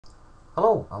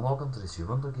Hello and welcome to this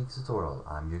Ubuntu Geek tutorial.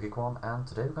 I'm Yugikwan and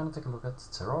today we're going to take a look at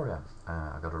Terraria.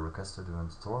 I got a request to do a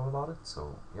tutorial about it,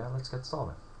 so yeah, let's get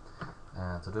started.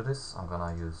 To do this, I'm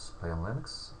gonna use Play on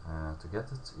Linux. To get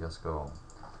it, just go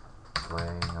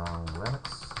Play on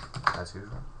Linux as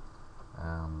usual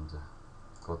and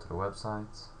go to the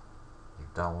website, you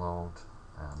download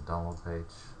and download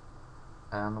page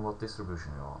and what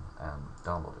distribution you're on and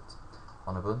download it.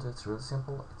 On Ubuntu it's really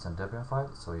simple, it's a Debian file,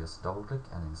 so just double click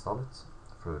and install it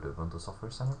through the Ubuntu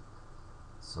Software Center.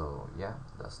 So yeah,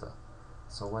 that's that.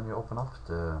 So when you open up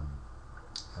the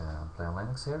Play on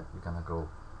Linux here, you're gonna go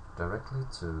directly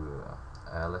to,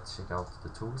 let's check out the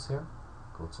tools here,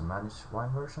 go to manage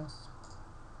wine versions,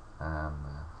 and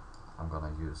I'm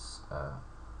gonna use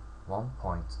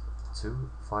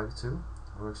 1.252,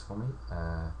 works for me.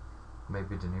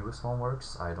 Maybe the newest one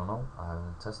works, I don't know, I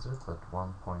haven't tested it, but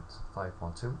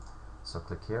 1.5.2. So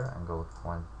click here and go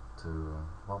to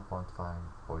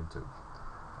 1.5.2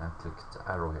 and click the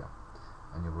arrow here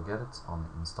and you will get it on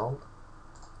installed.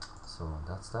 So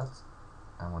that's that.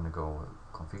 And when you go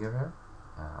configure here,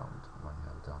 and when you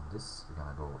have done this, you're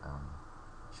gonna go and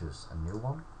choose a new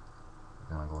one.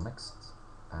 You're gonna go next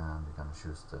and you're gonna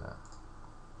choose the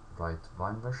right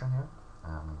Wine version here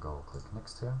and go click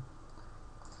next here.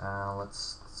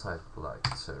 Let's type like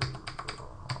Terraria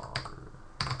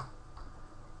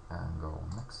and go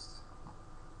next.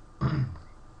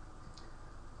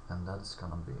 And that's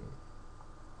gonna be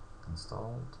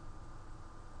installed,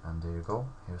 and there you go.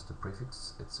 Here's the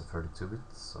prefix, it's a 32-bit,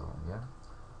 so yeah.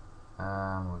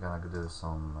 And we're gonna do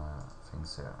some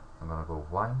things here. I'm gonna go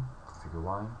wine, configure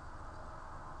wine.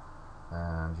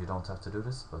 You don't have to do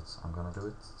this, but I'm gonna do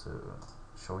it to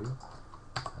show you.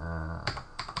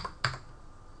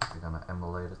 We're gonna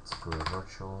emulate it through a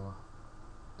virtual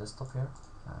desktop here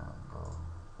and go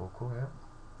vocal here,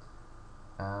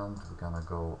 and we're gonna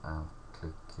go and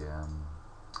click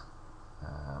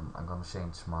I'm gonna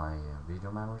change my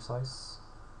video memory size.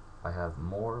 I have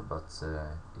more, but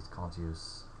it can't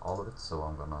use all of it, so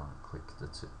I'm gonna click the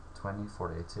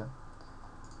 2048 here.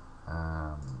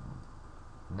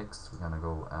 Next we're gonna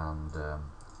go and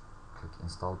click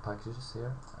install packages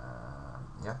here.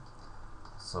 Yeah,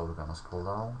 so we're gonna scroll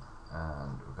down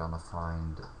and we're gonna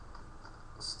find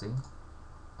Steam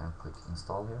and click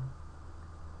install here,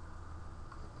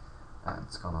 and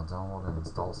it's gonna download and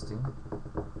install Steam,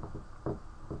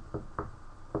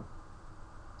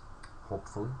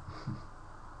 hopefully.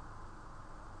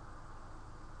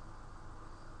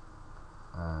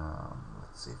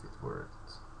 Let's see if it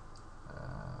worked.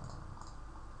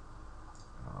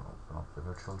 I'll open up the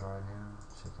virtual drive here,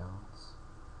 check out.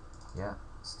 Yeah,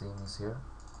 Steam is here.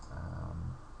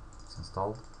 It's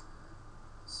installed,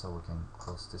 so we can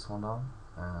close this one down,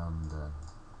 and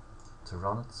to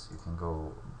run it you can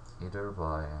go either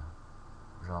by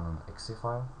run an exe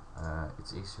file.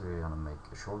 It's easier, you're gonna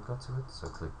make a shortcut to it, so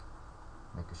click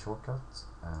make a shortcut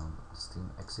and steam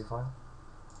exe file.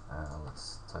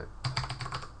 Let's type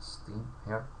steam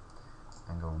here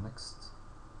and go next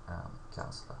and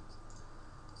cancel that.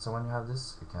 So when you have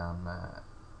this, you can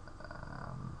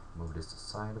move this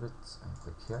aside a bit and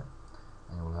click here,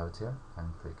 and you will have it here,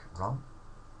 and click run,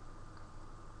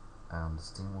 and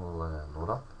Steam will load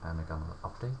up, and you're gonna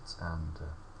update and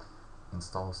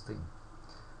install Steam.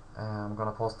 I'm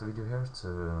gonna pause the video here to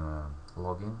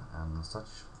log in and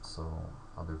such, so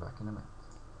I'll be back in a minute.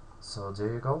 So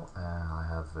there you go, I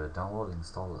have downloaded and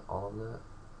installed all of the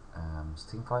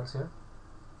Steam files here.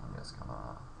 I'm just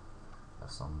gonna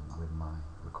have some with my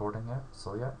recording here,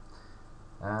 so yeah.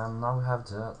 Now we have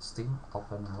the Steam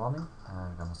up and running.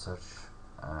 I'm gonna search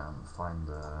and find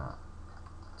the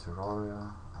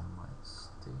Terraria on my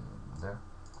Steam there,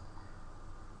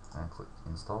 and click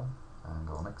install and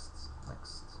go next,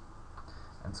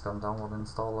 and it's gonna download and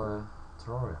install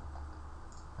Terraria.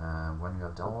 When you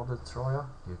have downloaded Terraria,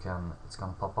 it's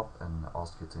gonna pop up and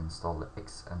ask you to install the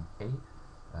X and A.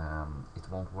 It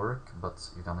won't work, but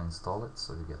you're gonna install it,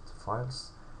 so you get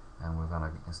files, and we're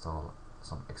gonna install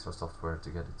some extra software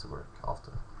to get it to work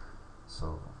after.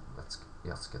 So let's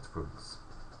just get through this.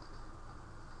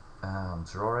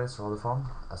 Terraria is rather fun.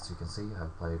 As you can see,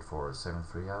 I've played for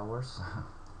 73 hours.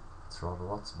 It's rather a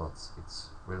lot, but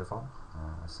it's really fun.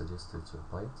 I suggest you to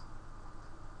play it.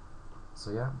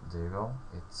 So yeah, there you go,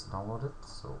 it's downloaded,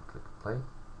 so click play,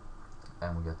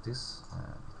 and we get this.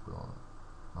 It will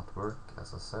not work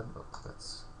as I said, but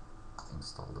let's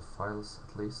install the files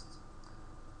at least.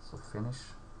 So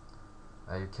finish.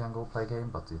 You can go play game,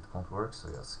 but it won't work, so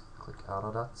just click out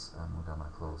of that, and we're gonna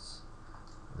close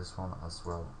this one as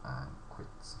well and quit.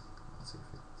 Let's see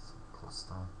if it's closed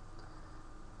down.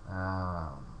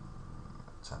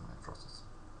 10-minute process.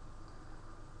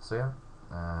 So yeah,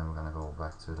 we're gonna go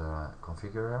back to the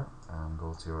configure here and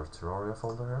go to your Terraria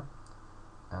folder here,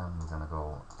 and we're gonna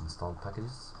go install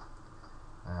packages.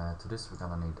 To this we're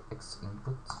gonna need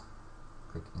xinput.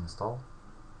 Click install,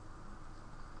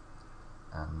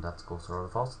 and that goes rather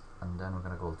fast. And then we're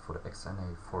gonna go for the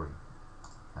XNA40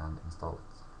 and install it.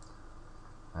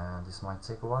 And this might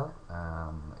take a while.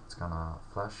 It's gonna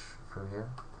flash through here.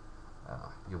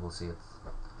 You will see it.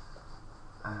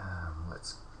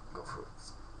 Let's go through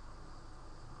it.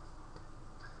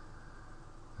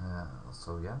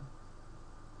 So yeah,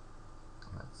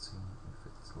 let's see if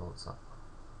it loads up.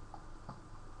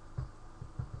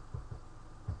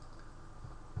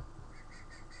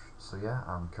 So yeah,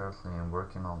 I'm currently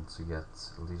working on to get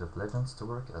League of Legends to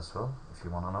work as well, if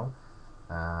you wanna know.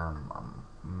 I'm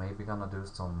maybe gonna do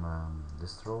some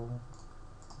distro,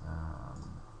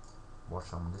 watch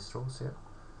some distros here.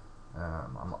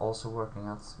 I'm also working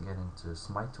at getting to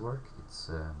Smite to work. It's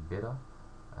beta.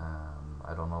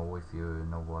 I don't know if you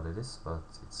know what it is, but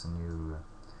it's a new.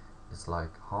 It's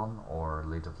like Han or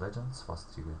League of Legends,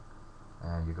 fast you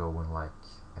go in like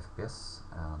FPS,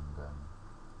 and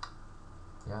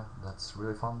yeah, that's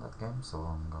really fun, that game. So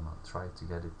I'm gonna try to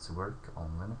get it to work on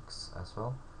Linux as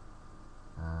well.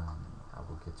 I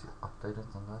will get you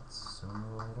updated on that sooner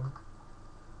or later.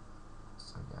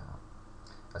 So yeah,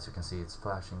 as you can see, it's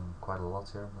flashing quite a lot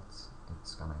here, but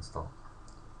it's gonna install.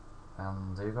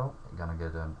 And there you go, you're gonna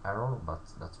get an error, but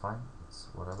that's fine, it's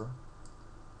whatever.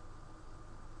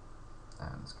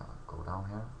 And it's gonna go down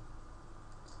here.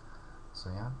 So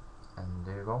yeah, and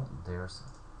there you go, there's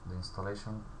the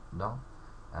installation done.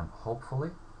 And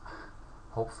hopefully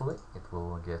it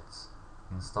will get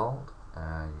installed.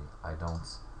 I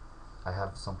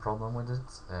have some problem with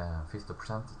it.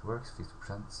 50% it works,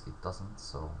 50% it doesn't,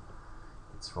 so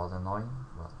it's rather annoying,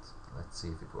 but let's see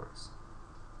if it works.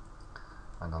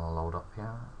 I'm gonna load up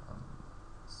here and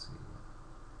see.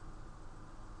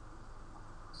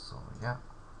 So yeah,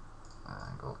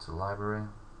 go to library,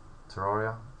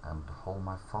 Terraria, and hold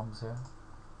my thumbs here.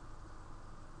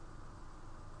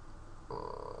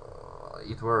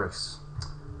 It works.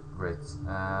 Great.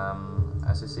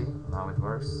 As you see, now it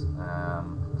works.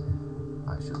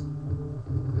 I should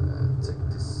take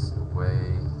this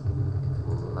away. It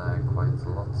will lag quite a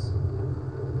lot.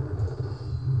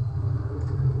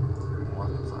 What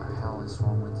the hell is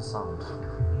wrong with the sound?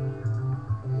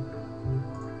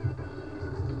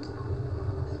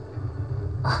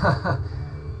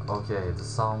 Okay, the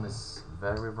sound is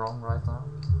very wrong right now.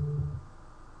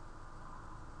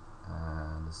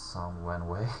 And the sound went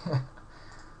away.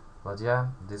 But yeah,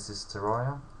 this is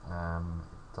Terraria.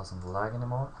 It doesn't lag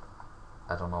anymore.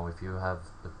 I don't know if you have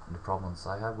the problems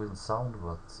I have with sound,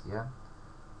 but yeah.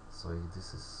 So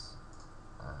this is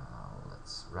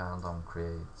let's random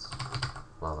create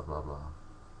blah blah blah blah.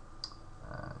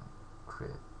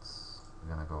 Create. We're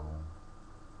gonna go.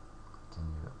 Can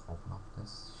you open up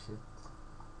this shit?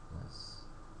 Yes.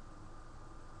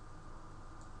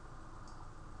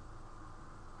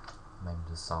 Maybe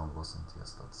the sound wasn't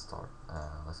just at the start.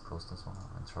 Let's close this one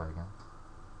and try again.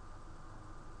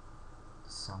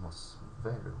 The sound was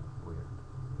very weird.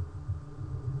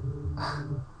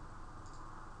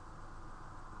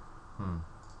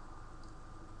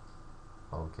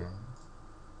 Okay.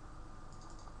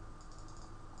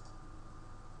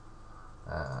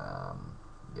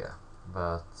 Yeah,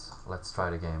 but let's try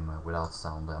the game without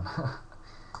sound then.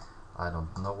 I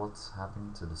don't know what's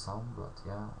happening to the sound, but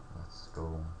yeah, let's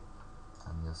go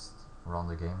and just run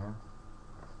the game here.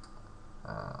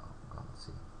 Let's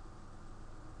see.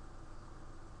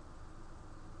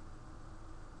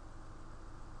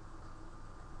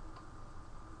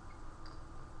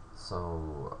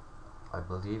 So I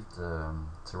believe the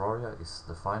Terraria is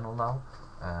the final now.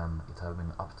 It has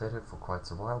been updated for quite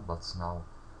a while, but now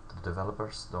the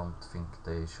developers don't think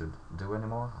they should do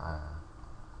anymore.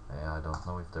 I don't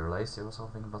know if they're lazy or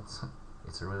something, but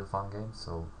it's a really fun game,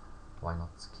 so why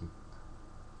not keep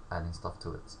adding stuff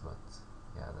to it? But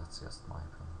yeah, that's just my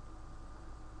opinion.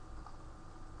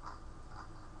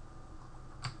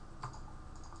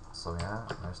 So yeah,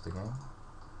 there's the game.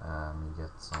 You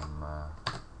get some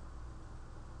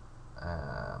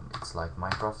it's like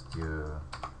Minecraft. You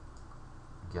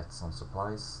get some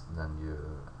supplies, then you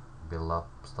build up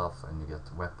stuff, and you get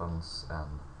weapons,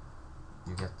 and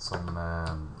you get some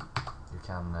you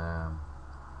can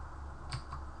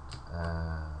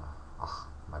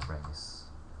my brain is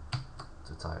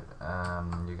too tired.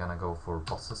 You're gonna go for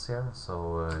bosses here,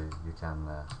 so you can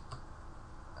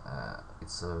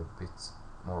it's a bit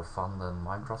more fun than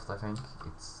Minecraft, I think.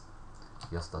 It's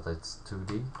just that it's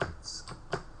 2D. It's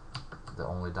the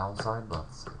only downside, but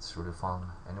it's really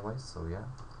fun anyway, so yeah.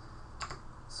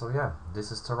 So yeah,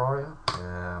 this is Terraria.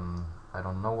 I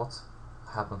don't know what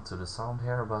happened to the sound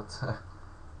here, but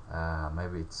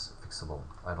maybe it's fixable.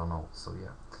 I don't know. So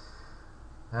yeah.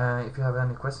 If you have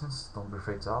any questions, don't be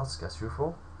afraid to ask as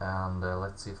usual, and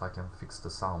let's see if I can fix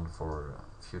the sound for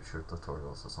future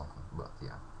tutorials or something. But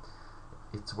yeah,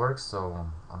 it works, so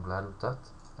I'm glad with that,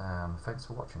 and thanks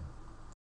for watching.